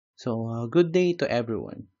Good day to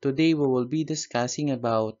everyone. Today we will be discussing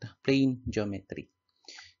about plane geometry.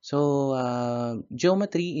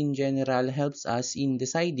 Geometry in general helps us in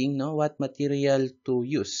deciding what material to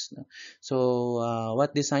use.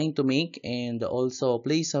 What design to make, and also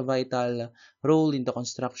plays a vital role in the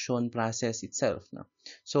construction process itself. No?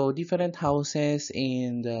 Different houses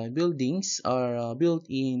and buildings are built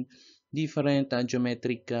in different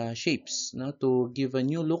geometric shapes, no, to give a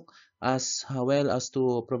new look as well as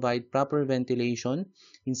to provide proper ventilation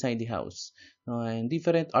inside the house. And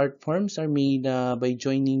different art forms are made by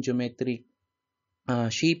joining geometric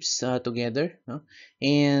shapes together. No?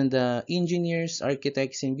 And engineers,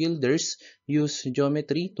 architects, and builders use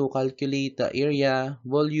geometry to calculate the area,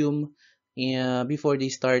 volume, before they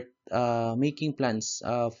start making plans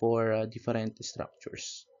for different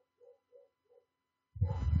structures.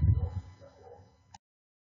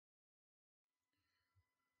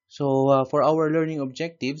 For our learning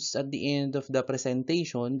objectives, at the end of the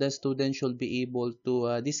presentation, the student should be able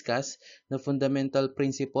to discuss the fundamental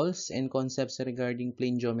principles and concepts regarding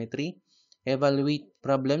plane geometry, evaluate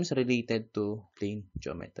problems related to plane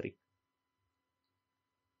geometry.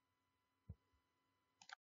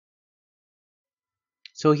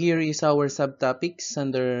 So here is our subtopics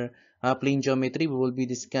under plane geometry. We will be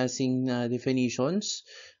discussing definitions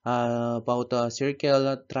about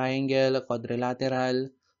circle, triangle, quadrilateral,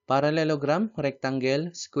 parallelogram, rectangle,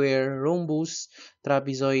 square, rhombus,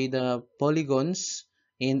 trapezoid, polygons,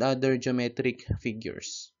 and other geometric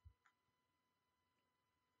figures.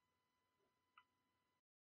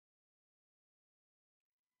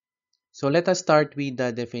 So let us start with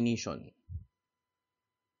the definition.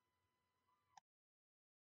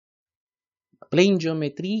 Plane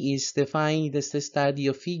geometry is defined as the study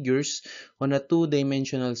of figures on a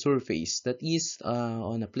two-dimensional surface, that is,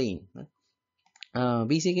 on a plane.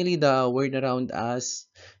 Basically, the world around us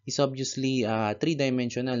is obviously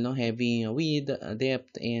three-dimensional, no, having width,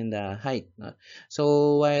 depth, and height.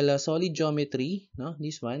 So while solid geometry, no,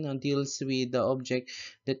 this one deals with the object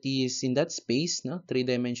that is in that space, no,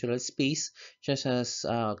 three-dimensional space, such as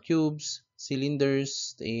cubes,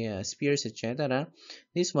 cylinders, spheres, etc.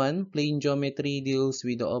 This one, plane geometry, deals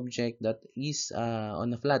with the object that is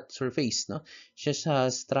on a flat surface, no, such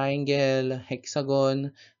as triangle,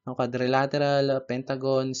 hexagon, quadrilateral,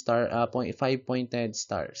 pentagon, star, five-pointed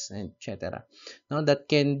stars, etc. Now that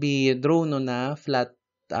can be drawn on a flat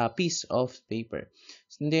piece of paper.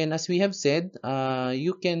 And then, as we have said,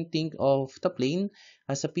 you can think of the plane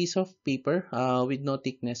as a piece of paper with no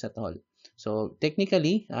thickness at all. So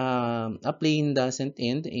technically, a plane doesn't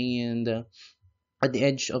end, and at the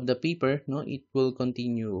edge of the paper, no, it will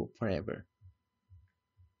continue forever.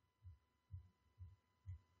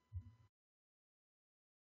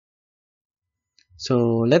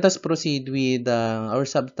 So let us proceed with our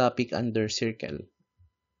subtopic under circle.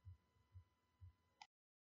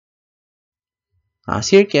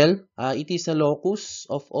 Circle, it is a locus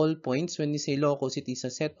of all points. When you say locus, it is a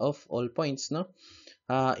set of all points, no?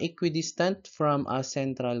 Equidistant from a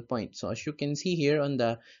central point. So as you can see here on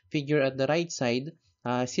the figure at the right side,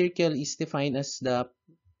 circle is defined as the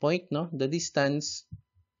point, no? The distance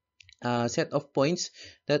set of points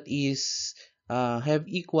that is have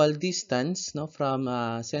equal distance, no, from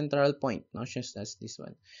a central point, no, just as this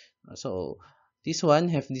one. So this one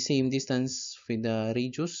have the same distance with the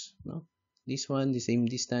radius, no, this one the same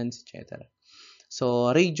distance, etc.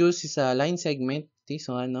 So radius is a line segment, this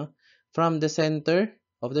one, no, from the center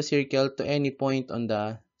of the circle to any point on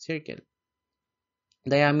the circle.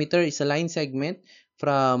 Diameter is a line segment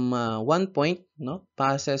from one point, no,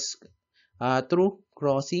 passes through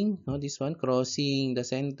crossing, no, this one crossing the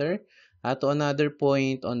center to another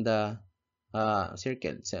point on the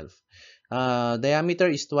circle itself. Diameter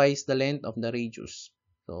is twice the length of the radius.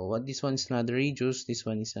 So what this one is another radius, this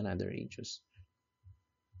one is another radius.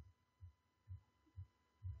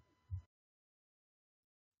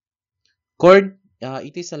 Chord,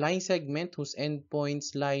 it is a line segment whose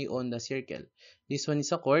endpoints lie on the circle. This one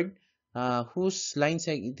is a chord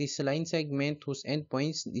it is a line segment whose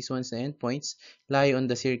endpoints, this one's the endpoints, lie on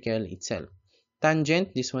the circle itself.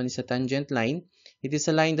 Tangent, this one is a tangent line. It is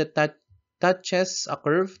a line that touches a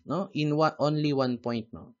curve, no, in only one point,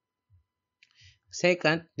 no.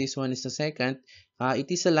 Secant, this one is the secant. It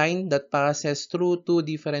is a line that passes through two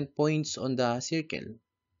different points on the circle.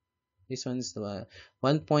 This one's the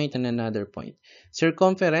one point and another point.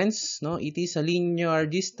 Circumference, no, it is a linear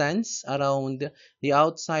distance around the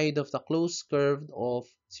outside of the closed curve of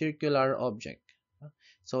circular object.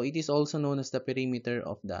 So it is also known as the perimeter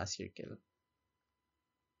of the circle.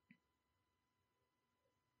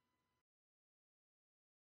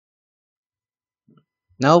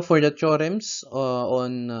 Now for the theorems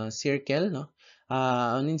on circle, no?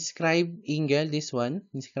 On inscribed angle, this one,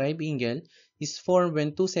 inscribed angle is formed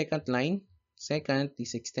when two secant line, secant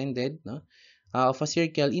is extended, no? Of a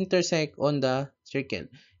circle intersect on the circle.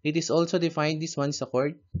 It is also defined, this one is a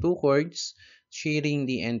chord, two chords sharing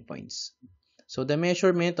the endpoints. So the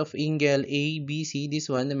measurement of angle ABC, this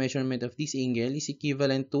one, the measurement of this angle is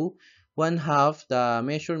equivalent to 1/2 the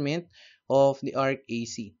measurement of the arc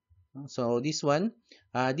AC. So this one,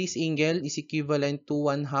 this angle is equivalent to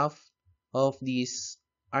 1/2 of this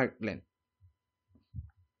arc length.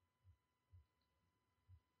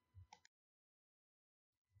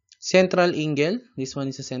 Central angle, this one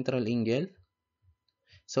is a central angle.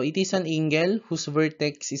 So it is an angle whose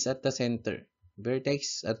vertex is at the center,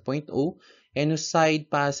 vertex at point O, and whose side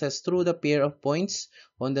passes through the pair of points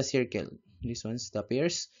on the circle. This one's the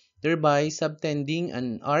pairs, thereby subtending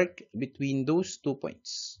an arc between those 2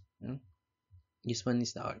 points. This one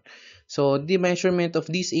is the arc. So the measurement of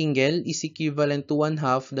this angle is equivalent to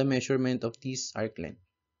 1/2 the measurement of this arc length,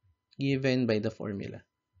 given by the formula.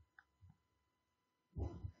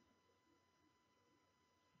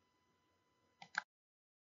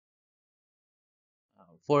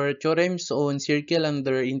 For theorems on circle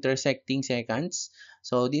under intersecting seconds,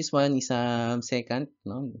 so this one is a secant,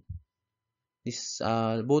 no? This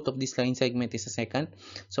both of this line segment is a secant.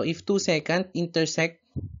 So if two secant intersect,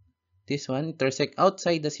 this one intersect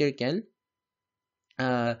outside the circle,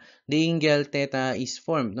 the angle theta is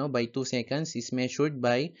formed, no, by 2 seconds is measured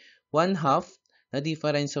by 1/2 the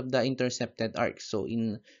difference of the intercepted arc. So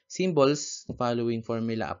in symbols, the following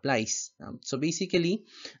formula applies. So basically,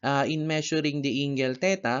 in measuring the angle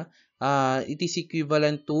theta, it is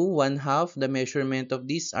equivalent to 1/2 the measurement of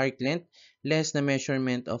this arc length less the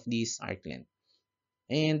measurement of this arc length.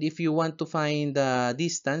 And if you want to find the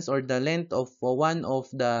distance or the length of one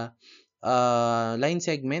of the line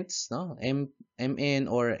segments, no,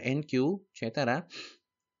 MN or NQ, etc.,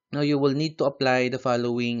 now you will need to apply the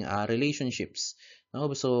following relationships.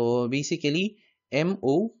 No? So basically,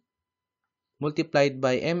 MO multiplied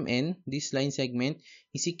by MN, this line segment,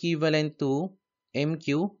 is equivalent to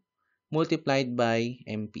MQ multiplied by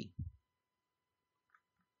MP.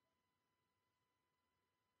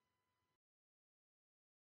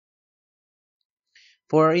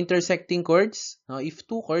 For intersecting chords, if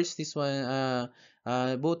two chords, this one,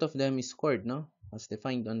 both of them is chord, no, as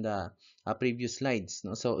defined on the previous slides.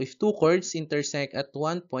 No? So if two chords intersect at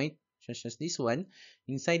one point, such as this one,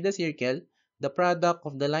 inside the circle, the product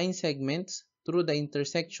of the line segments through the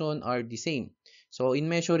intersection are the same. So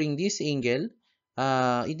in measuring this angle,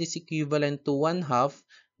 it is equivalent to 1/2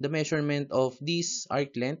 the measurement of this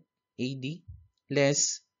arc length AD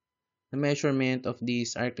less the measurement of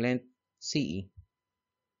this arc length CE.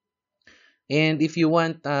 And if you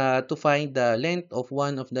want to find the length of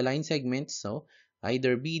one of the line segments, so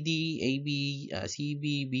either BD, AB,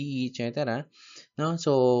 CB, BE, etc., no?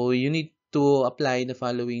 So you need to apply the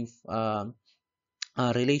following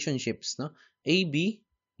relationships. No? AB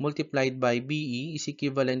multiplied by BE is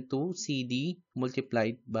equivalent to CD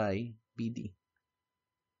multiplied by BD.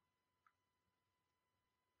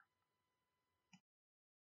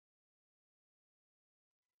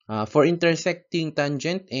 For intersecting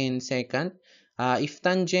tangent and secant, if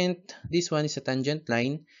tangent, this one is a tangent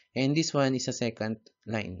line and this one is a secant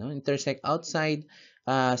line. No? Intersect outside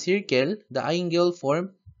circle, the angle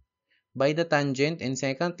formed by the tangent and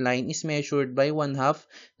secant line is measured by 1/2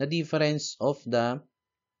 the difference of the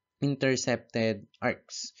intercepted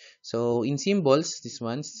arcs. So in symbols, this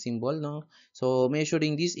one's symbol, no? So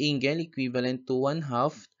measuring this angle equivalent to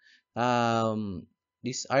 1/2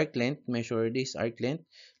 this arc length, measure this arc length,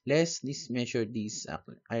 less this measure this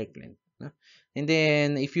arc length. No? And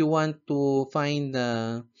then if you want to find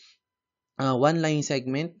the one line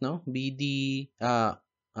segment, no, BD,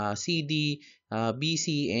 CD, BC,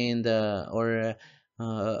 and or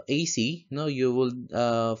AC, no, you will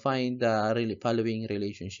find the following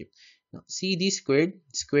relationship. Now, CD squared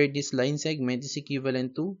this line segment is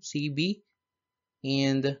equivalent to CB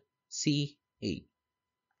and CA.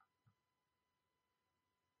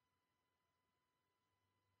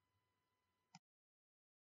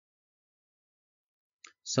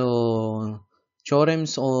 So,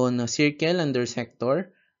 theorems on a circle under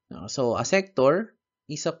sector. So, a sector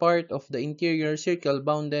is a part of the interior circle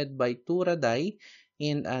bounded by two radii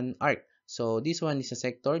and an arc. So, this one is a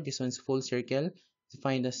sector, this one is full circle,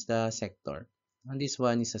 defined as the sector. And this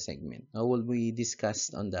one is a segment. Will be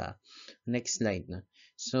discussed on the next slide.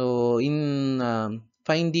 So, in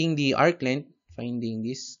finding the arc length, finding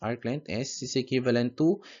this arc length S is equivalent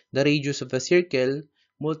to the radius of a circle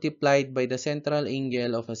multiplied by the central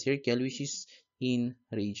angle of a circle, which is in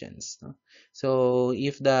radians. No? So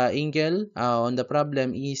if the angle on the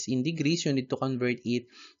problem is in degrees, you need to convert it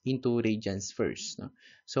into radians first. No?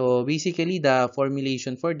 So basically, the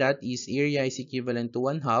formulation for that is area is equivalent to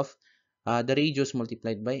 1/2 the radius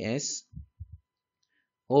multiplied by s,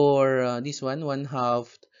 or this one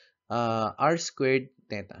 1/2 r squared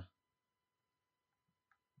theta.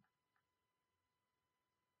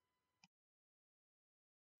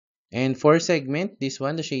 And for segment, this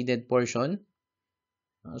one, the shaded portion.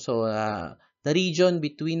 So the region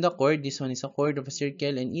between the chord, this one is a chord of a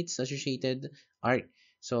circle and its associated arc.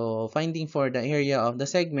 So finding for the area of the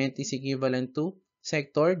segment is equivalent to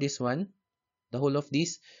sector, this one, the whole of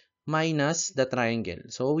this, minus the triangle.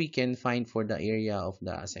 So we can find for the area of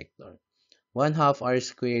the sector. 1/2 r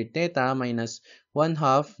squared theta minus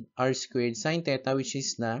 1/2 r squared sine theta, which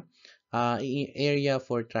is the area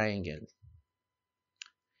for triangle.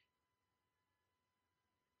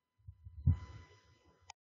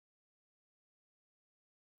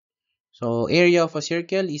 So area of a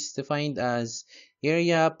circle is defined as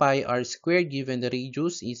area pi r squared given the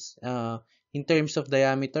radius is in terms of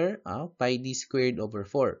diameter pi d squared over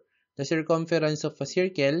 4. The circumference of a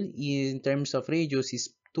circle in terms of radius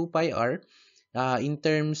is 2 pi r. In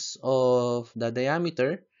terms of the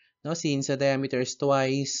diameter, no, since the diameter is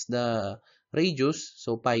twice the radius,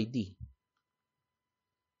 so pi d.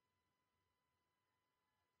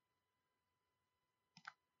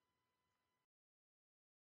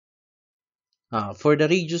 For the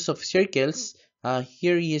radius of circles,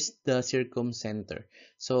 here is the circumcenter.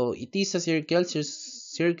 So it is a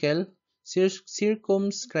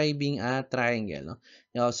circumscribing a triangle.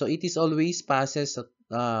 No? So it is always passes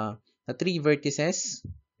the three vertices.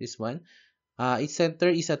 This one. Its center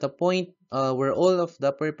is at a point where all of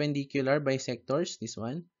the perpendicular bisectors, this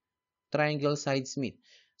one, triangle sides meet.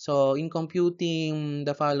 So in computing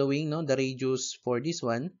the following, no, the radius for this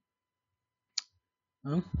one,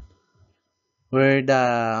 uh, where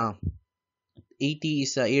the 80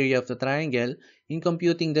 is the area of the triangle. In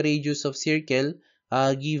computing the radius of circle,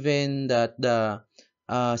 given that the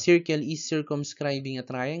circle is circumscribing a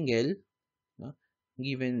triangle, no?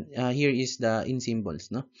 Given here is the in symbols,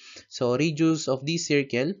 no? So radius of this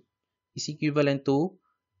circle is equivalent to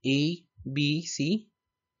A, B, C,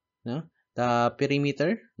 no? The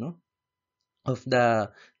perimeter, no, of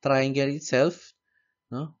the triangle itself,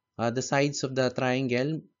 no? The sides of the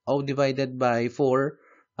triangle, all divided by 4,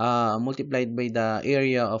 multiplied by the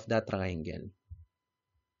area of that triangle.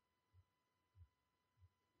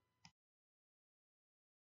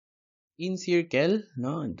 In circle,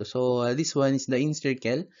 no? So this one is the in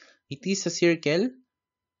circle. It is a circle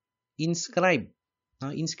inscribed.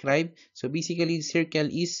 Inscribed. So basically, circle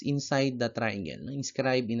is inside the triangle.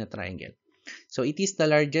 Inscribed in a triangle. So it is the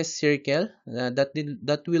largest circle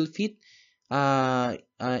that will fit,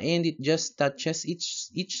 and it just touches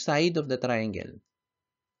each side of the triangle.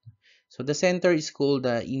 So the center is called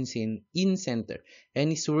the in center,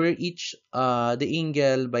 and it's where each the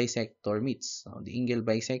angle bisector meets. The angle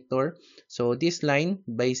bisector. So this line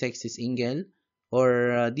bisects this angle,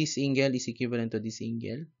 or this angle is equivalent to this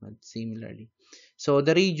angle. Similarly, so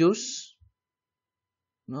the radius,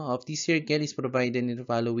 no, of this circle is provided in the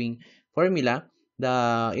following formula: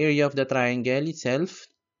 the area of the triangle itself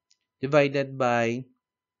divided by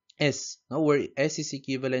S, no, where S is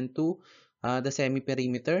equivalent to the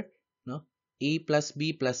semi-perimeter, no, A plus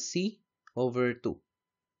B plus C over 2.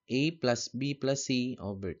 A plus B plus C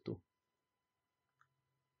over 2.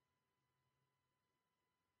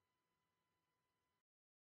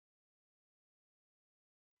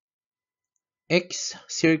 X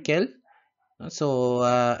circle. So,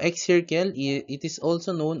 X circle, it is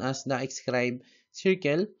also known as the X-scribe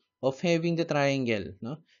circle of having the triangle.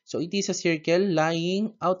 No? So, it is a circle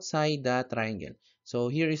lying outside the triangle. So,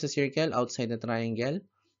 here is a circle outside the triangle,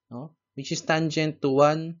 no? Which is tangent to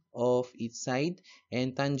one of its side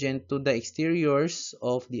and tangent to the exteriors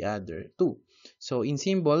of the other two. So, in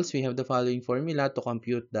symbols, we have the following formula to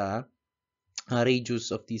compute the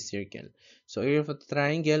radius of this circle. So, area of the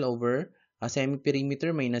triangle over a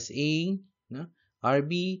semi-perimeter minus A, no?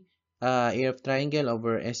 RB, area of triangle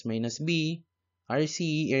over S minus B,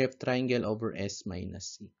 RC, area of triangle over S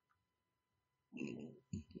minus C.